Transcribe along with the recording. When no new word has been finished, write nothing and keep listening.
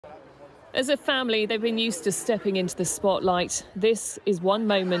As a family, they've been used to stepping into the spotlight. This is one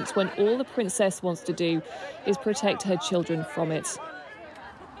moment when all the princess wants to do is protect her children from it.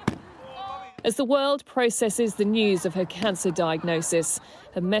 As the world processes the news of her cancer diagnosis,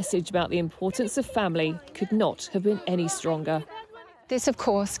 her message about the importance of family could not have been any stronger. This, of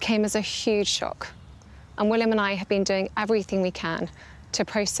course, came as a huge shock. And William and I have been doing everything we can to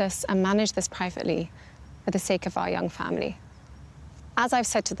process and manage this privately for the sake of our young family. As I've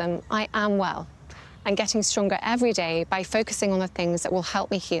said to them, I am well and getting stronger every day by focusing on the things that will help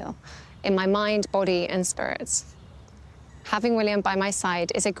me heal in my mind, body and spirits. Having William by my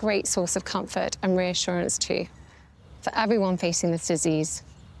side is a great source of comfort and reassurance too. For everyone facing this disease,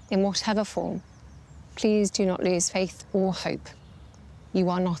 in whatever form, please do not lose faith or hope. You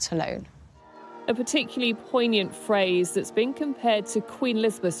are not alone. A particularly poignant phrase that's been compared to Queen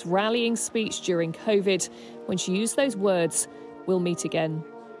Elizabeth's rallying speech during COVID when she used those words, "We'll meet again."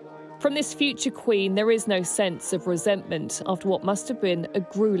 From this future Queen, there is no sense of resentment after what must have been a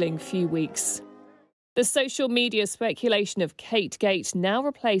gruelling few weeks. The social media speculation of Kategate now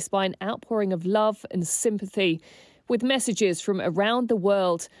replaced by an outpouring of love and sympathy, with messages from around the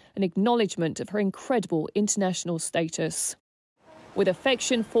world, an acknowledgement of her incredible international status. With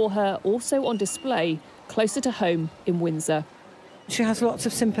affection for her also on display closer to home in Windsor. She has lots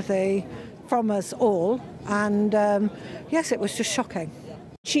of sympathy from us all, and yes, it was just shocking.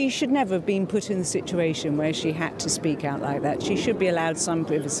 She should never have been put in the situation where she had to speak out like that. She should be allowed some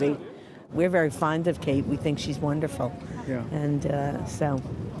privacy. We're very fond of Kate. We think she's wonderful. Yeah. And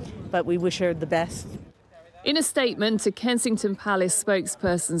but we wish her the best. In a statement, a Kensington Palace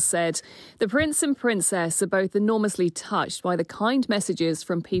spokesperson said, "The Prince and Princess are both enormously touched by the kind messages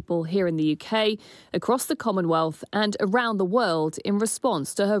from people here in the UK, across the Commonwealth and around the world in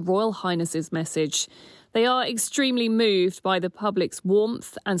response to Her Royal Highness's message. They are extremely moved by the public's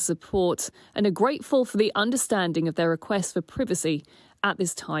warmth and support and are grateful for the understanding of their request for privacy at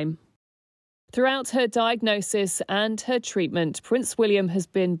this time." Throughout her diagnosis and her treatment, Prince William has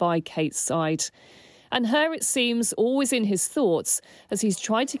been by Kate's side. And her, it seems, always in his thoughts as he's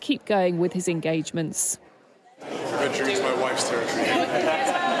tried to keep going with his engagements. Venturing my wife's territory.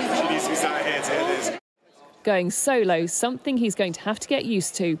 She needs to be sat here to hear this. Going solo, something he's going to have to get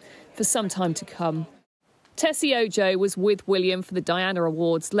used to for some time to come. Tessie Ojo was with William for the Diana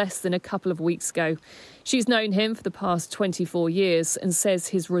Awards less than a couple of weeks ago. She's known him for the past 24 years and says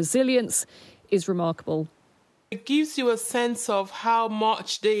his resilience is remarkable. It gives you a sense of how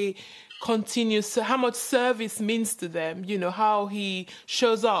much they continue, how much service means to them, you know, how he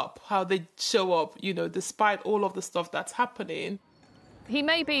shows up, how they show up, you know, despite all of the stuff that's happening. He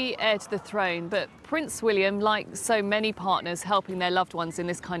may be heir to the throne, but Prince William, like so many partners helping their loved ones in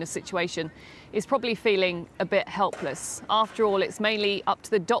this kind of situation, is probably feeling a bit helpless. After all, it's mainly up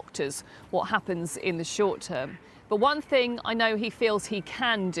to the doctors what happens in the short term. But one thing I know he feels he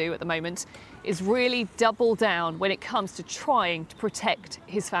can do at the moment is really double down when it comes to trying to protect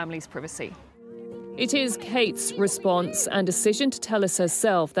his family's privacy. It is Kate's response and decision to tell us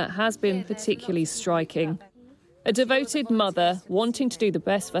herself that has been particularly striking. A devoted mother wanting to do the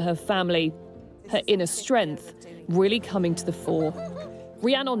best for her family, her inner strength really coming to the fore.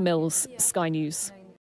 Rhiannon Mills, Sky News.